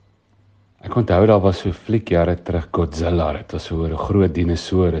Ek onthou daar was so 'n fliek jare terug, Godzilla, dit was so oor 'n groot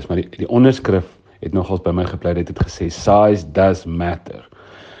dinosaurus, maar die onderskrif het nogals by my gebly, dit het gesê, size does matter.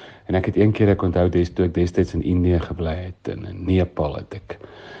 En ek het een keer, ek onthou toe ek destyds in Indië gebly het, en in Nepal het ek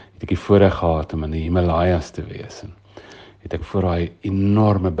die voorreg gehad om in die Himalajas te wees, en het ek voor daai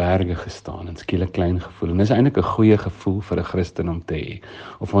enorme berge gestaan, en skielik klein gevoel, en dis eintlik 'n goeie gevoel vir 'n Christen om te hê,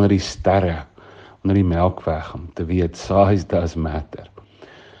 of onder die sterre, onder die Melkweg, om te weet, size does matter.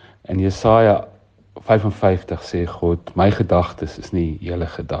 In Jesaja 55 sê God, my gedagtes is nie julle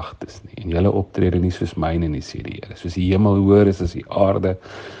gedagtes nie, en julle optrede nie soos myne nie, sê die Here. Soos die hemel hoër is as die aarde,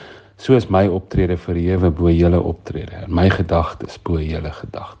 so is my optrede verhewe bo julle optrede, en my gedagtes bo julle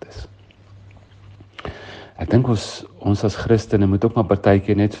gedagtes. Ek dink ons as Christene moet ook maar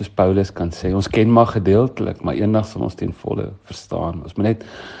partykeer net soos Paulus kan sê, ons ken maar gedeeltelik, maar eendag sal ons ten volle verstaan. Ons moet net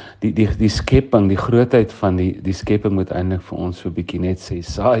die skepping, die grootheid van die skepping moet eintlik vir ons so 'n bietjie net sê,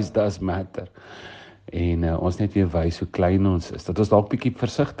 size does matter. En ons net weer wys hoe klein ons is, dat ons dalk bietjie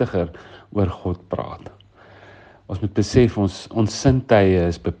versigtiger oor God praat. Ons moet besef, ons sintuie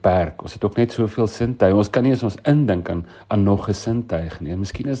is beperk, ons het ook net soveel sintuie, ons kan nie eens ons indink aan nog 'n sintuig nie, en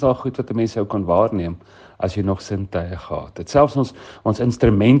miskien is daar goed wat 'n mens sou kan waarneem, as jy nog sintuie gehad het. Selfs ons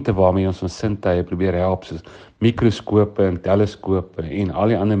instrumente waarmee ons sintuie probeer help, soos mikroskope en teleskope en al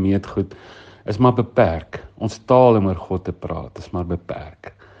die ander meetgoed, is maar beperk. Ons taal om oor God te praat is maar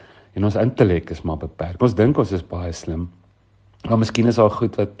beperk. En ons intellek is maar beperk. Ons dink ons is baie slim, maar miskien is daar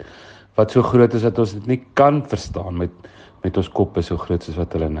goed wat so groot is dat ons dit nie kan verstaan met ons koppe so groot soos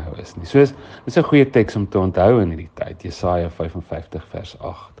wat hulle nou is nie. So is 'n goeie teks om te onthou in hierdie tyd, Jesaja 55 vers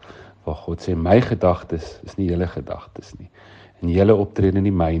 8, waar God sê, my gedagtes is nie julle gedagtes nie, en julle optrede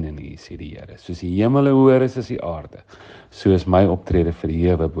nie myne nie, sê die Here. Soos die hemele hoër is as die aarde, so is my optrede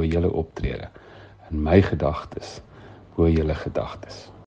verhewe bo julle optrede, en my gedagtes bo julle gedagtes.